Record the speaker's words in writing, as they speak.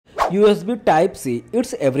USB-Type-C,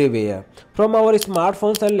 it's everywhere. From our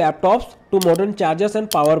smartphones and laptops to modern chargers and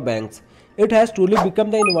power banks, it has truly become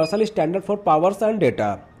the universal standard for power and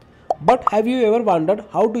data. But have you ever wondered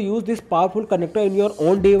how to use this powerful connector in your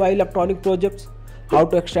own DIY electronic projects? How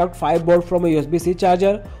to extract 5 volts from a USB-C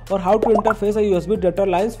charger, or how to interface a USB data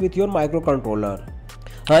lines with your microcontroller?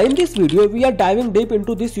 In this video, we are diving deep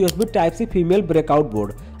into this USB-Type-C female breakout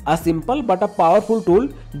board, a simple but a powerful tool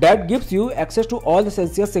that gives you access to all the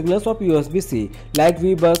essential signals of USB-C like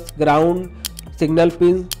VBUS, ground, signal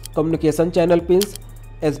pins, communication channel pins,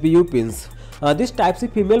 SBU pins. This Type-C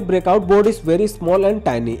female breakout board is very small and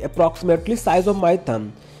tiny, approximately size of my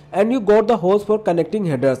thumb, and you got the holes for connecting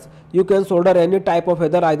headers. You can solder any type of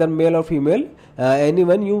header, either male or female,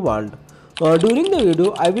 anyone you want. During the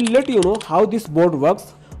video, I will let you know how this board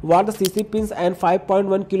works, what the CC pins and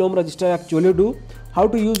 5.1 kilo ohm resistor actually do, how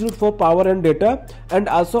to use it for power and data, and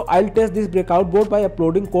also I'll test this breakout board by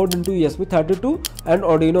uploading code into ESP32 and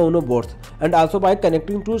Arduino Uno boards, and also by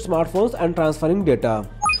connecting to smartphones and transferring data.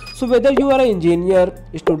 So whether you are an engineer,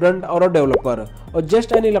 student or a developer, or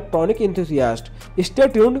just an electronic enthusiast, stay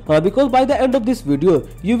tuned because by the end of this video,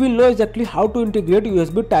 you will know exactly how to integrate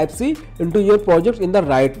USB Type-C into your project in the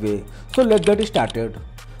right way. So let's get started.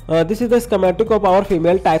 This is the schematic of our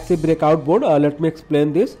female Type-C breakout board. Let me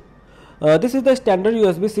explain this. This is the standard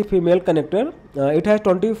USB-C female connector. It has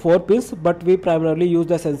 24 pins, but we primarily use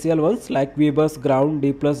the essential ones like VBUS, ground,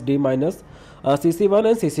 D+, D-, CC1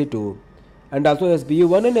 and CC2, and also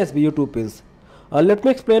SBU1 and SBU2 pins. Let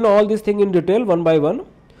me explain all these things in detail one by one.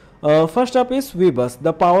 First up is VBUS,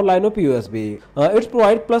 the power line of USB. It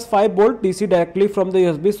provides plus 5 volt DC directly from the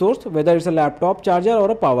USB source, whether it's a laptop charger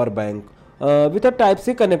or a power bank. With a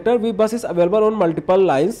Type-C connector, VBUS is available on multiple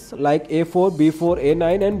lines like A4, B4,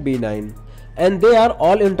 A9 and B9, and they are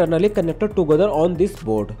all internally connected together on this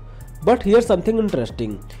board. But here's something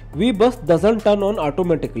interesting. VBUS doesn't turn on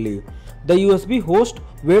automatically. The USB host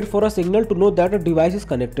waits for a signal to know that a device is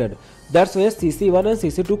connected. That's where CC1 and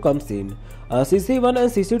CC2 comes in. CC1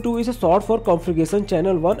 and CC2 is short for configuration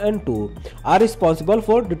channel 1 and 2, are responsible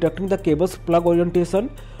for detecting the cable's plug orientation,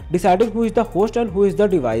 deciding who is the host and who is the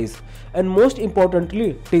device, and most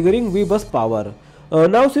importantly, triggering VBUS power.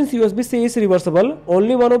 Now since USB-C is reversible,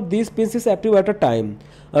 only one of these pins is active at a time.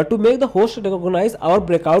 To make the host recognize our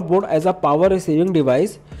breakout board as a power receiving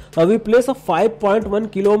device, we place a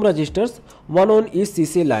 5.1 kilo ohm resistors, one on each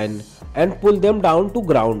CC line, and pull them down to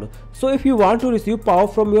ground. So if you want to receive power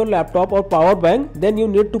from your laptop or power bank, then you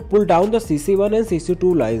need to pull down the CC1 and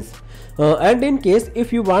CC2 lines. And in case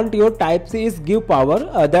if you want your Type-C is give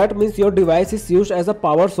power, that means your device is used as a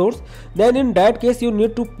power source, then in that case you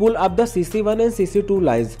need to pull up the CC1 and CC2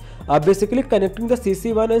 lines, basically connecting the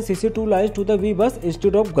CC1 and CC2 lines to the VBUS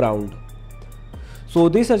instead of ground. So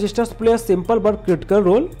these resistors play a simple but critical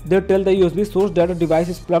role. They tell the USB source that a device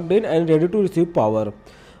is plugged in and ready to receive power.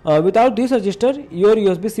 Without this resistor, your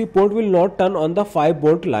USB-C port will not turn on the 5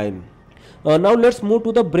 volt line. Now let's move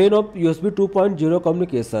to the brain of USB 2.0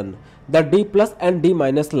 communication, the D+ and D-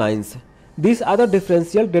 lines. These are the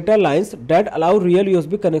differential data lines that allow real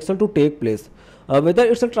USB connection to take place. Whether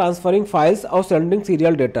it's transferring files or sending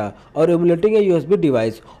serial data or emulating a USB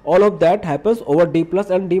device, all of that happens over D+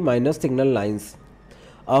 and D- signal lines.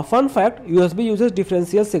 Fun fact, USB uses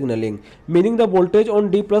differential signaling, meaning the voltage on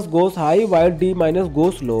D+ goes high while D-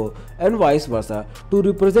 goes low, and vice versa, to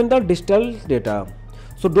represent the digital data.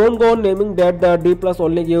 So don't go on naming that the D+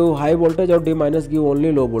 only give high voltage or D- give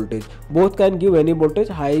only low voltage. Both can give any voltage,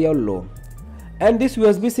 high or low. And this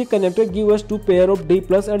USB-C connector gives us two pair of D+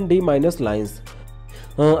 and D- lines.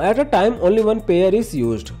 At a time, only one pair is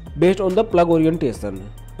used based on the plug orientation.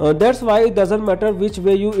 That's why it doesn't matter which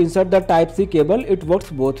way you insert the Type-C cable, it works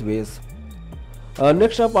both ways.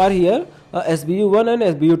 Next up are here SBU1 and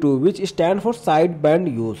SBU2, which stand for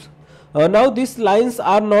sideband use. Now these lines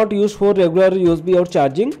are not used for regular USB or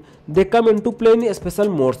charging. They come into play in special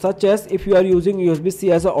modes, such as if you are using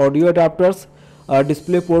USB-C as audio adapters,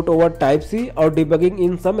 display port over Type-C, or debugging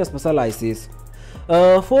in some special ICs.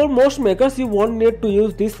 For most makers, you won't need to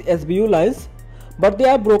use these SBU lines, but they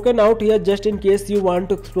are broken out here just in case you want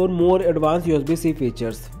to explore more advanced USB-C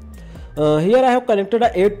features. Here I have connected a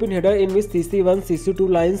 8-pin header in which CC1, CC2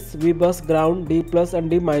 lines, VBUS, ground, D+ and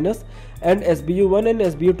D-, and SBU1 and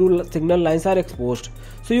SBU2 signal lines are exposed.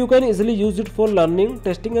 So you can easily use it for learning,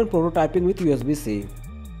 testing and prototyping with USB-C.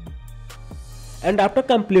 And after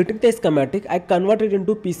completing the schematic, I convert it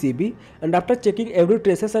into PCB, and after checking every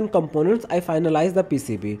traces and components, I finalize the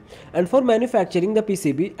PCB. And for manufacturing the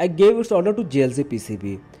PCB, I gave its order to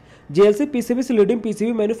JLCPCB. JLCPCB is a leading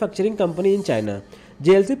PCB manufacturing company in China.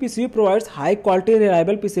 JLCPCB provides high quality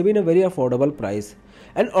reliable PCB in a very affordable price.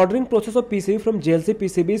 And ordering process of PCB from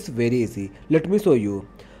JLCPCB is very easy. Let me show you.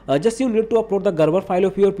 Just you need to upload the Gerber file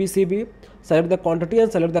of your PCB, select the quantity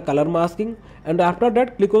and select the color masking, and after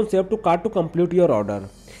that click on save to cart to complete your order.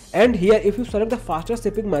 And here if you select the fastest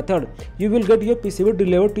shipping method, you will get your PCB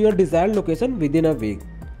delivered to your desired location within a week.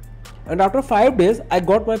 And after 5 days, I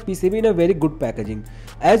got my PCB in a very good packaging.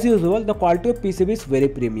 As usual, the quality of PCB is very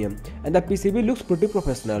premium and the PCB looks pretty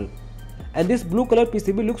professional. And this blue color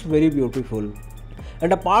PCB looks very beautiful.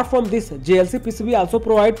 And apart from this, JLCPCB also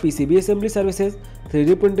provide PCB assembly services,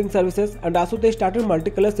 3D printing services, and also they started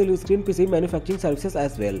multicolor silk screen PCB manufacturing services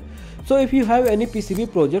as well. So if you have any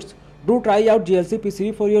PCB projects, do try out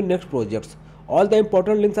JLCPCB for your next projects. All the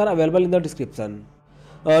important links are available in the description.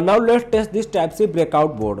 Now let's test this Type-C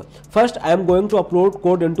breakout board. First I am going to upload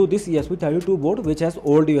code into this ESP32 board which has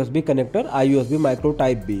old USB connector, iUSB micro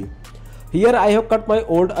Type B. Here I have cut my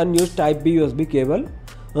old unused Type B USB cable.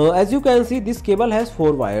 As you can see, this cable has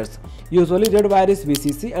 4 wires. Usually red wire is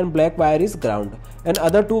VCC and black wire is ground, and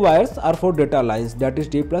other 2 wires are for data lines, that is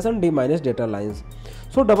D plus and D minus data lines.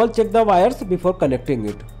 So double check the wires before connecting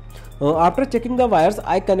it. After checking the wires,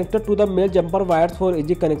 I connected to the male jumper wires for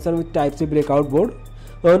easy connection with Type-C breakout board.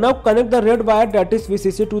 Now connect the red wire, that is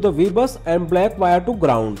VCC, to the VBUS and black wire to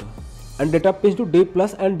ground, and data pins to D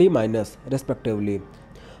plus and D minus respectively.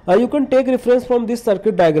 You can take reference from this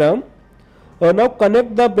circuit diagram. Now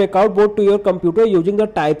connect the breakout board to your computer using the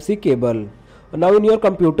Type-C cable. Now in your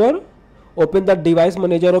computer, open the device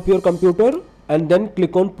manager of your computer and then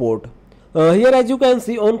click on port. Here as you can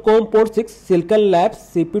see, on COM port 6, Silicon Labs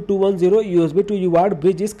CP210 USB to UART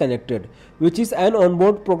bridge is connected, which is an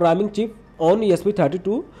onboard programming chip on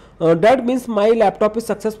ESP32. That means my laptop is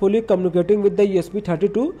successfully communicating with the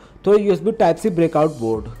ESP32 through USB Type-C breakout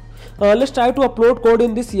board. Let's try to upload code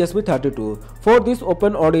in this ESP32. For this,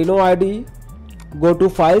 open Arduino IDE, go to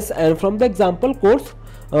files, and from the example codes,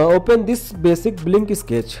 open this basic blink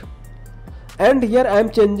sketch. And here I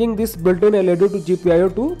am changing this built-in LED to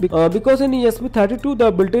GPIO 2 because in ESP32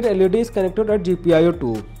 the built-in LED is connected at GPIO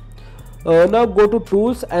 2. Now go to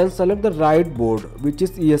tools and select the right board, which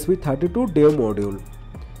is ESP32 dev module,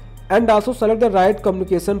 and also select the right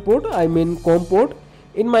communication port, I mean COM port.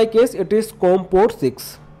 In my case it is COM port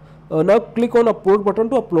 6. Now click on upload button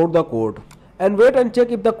to upload the code, and wait and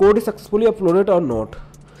check if the code is successfully uploaded or not.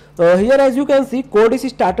 Here as you can see, code is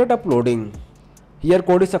started uploading. Here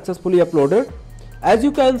code is successfully uploaded. As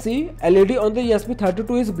you can see, LED on the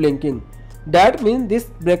ESP32 is blinking. That means this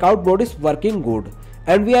breakout board is working good,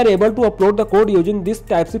 and we are able to upload the code using this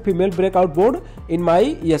Type-C female breakout board in my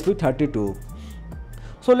ESP32.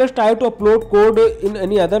 So let's try to upload code in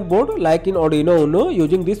any other board like in Arduino Uno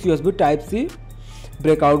using this USB Type-C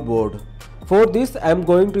breakout board. For this I am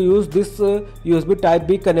going to use this USB Type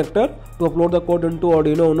B connector to upload the code into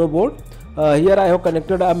Arduino Uno board. Here I have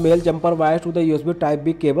connected a male jumper wire to the USB Type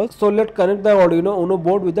B cable. So let's connect the Arduino Uno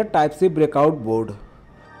board with the Type-C breakout board.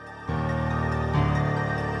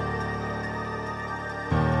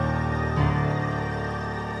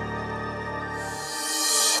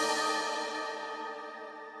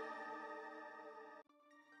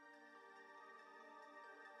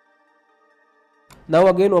 Now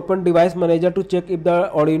again open device manager to check if the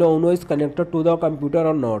Arduino Uno is connected to the computer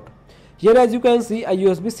or not. Here as you can see, a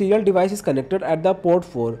USB serial device is connected at the port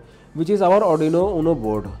 4, which is our Arduino Uno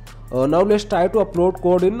board. Now let's try to upload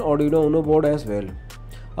code in Arduino Uno board as well.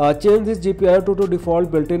 Change this GPIO to default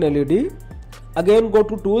built-in LED. Again go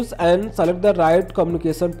to tools and select the right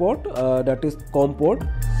communication port, that is COM port.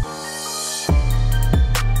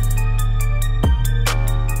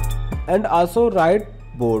 And also right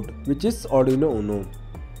board, which is Arduino Uno.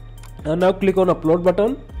 And now click on upload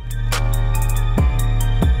button.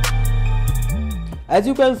 As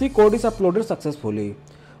you can see, code is uploaded successfully.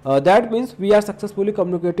 That means we are successfully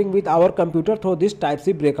communicating with our computer through this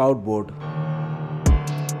Type-C breakout board.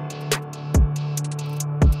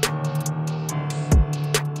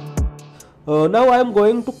 Now I am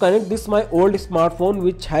going to connect this my old smartphone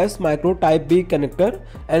which has micro Type B connector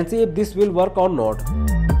and see if this will work or not.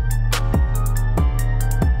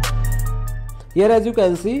 Here as you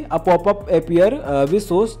can see, a pop-up appear which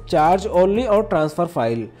shows charge only or transfer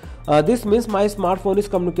file. This means my smartphone is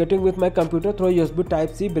communicating with my computer through USB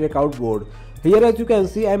Type-C breakout board. Here as you can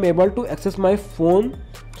see, I am able to access my phone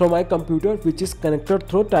through my computer which is connected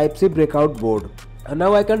through Type-C breakout board. And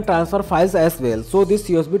now I can transfer files as well. So this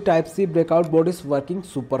USB Type-C breakout board is working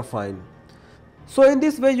super fine. So in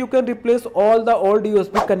this way you can replace all the old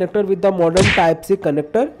USB connector with the modern Type-C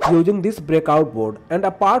connector using this breakout board. And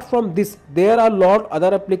apart from this, there are lot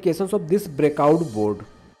other applications of this breakout board.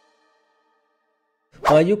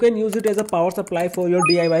 You can use it as a power supply for your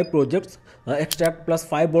DIY projects. Extract plus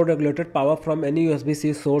 5 board regulated power from any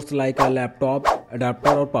USB-C source like a laptop, adapter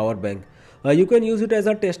or power bank. You can use it as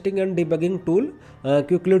a testing and debugging tool.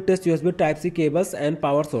 Quickly test USB Type-C cables and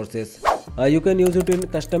power sources. You can use it in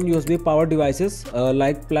custom USB power devices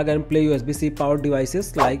like plug and play USB-C power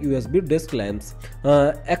devices like USB disk lamps.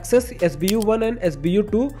 Access SBU1 and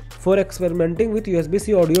SBU2 for experimenting with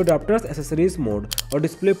USB-C audio adapters accessories mode or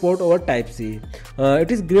display port over Type-C.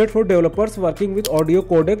 It is great for developers working with audio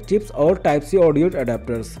codec chips or Type-C audio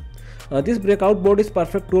adapters. This breakout board is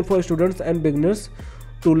perfect tool for students and beginners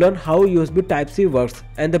to learn how USB Type-C works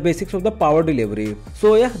and the basics of the power delivery.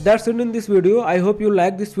 So yeah, that's it in this video. I hope you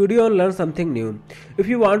like this video and learn something new. If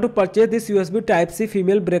you want to purchase this USB Type-C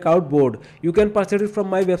female breakout board, you can purchase it from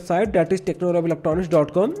my website, that is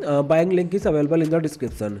technolabelectronics.com. Buying link is available in the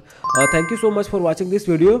description. Thank you so much for watching this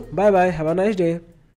video. Bye bye. Have a nice day.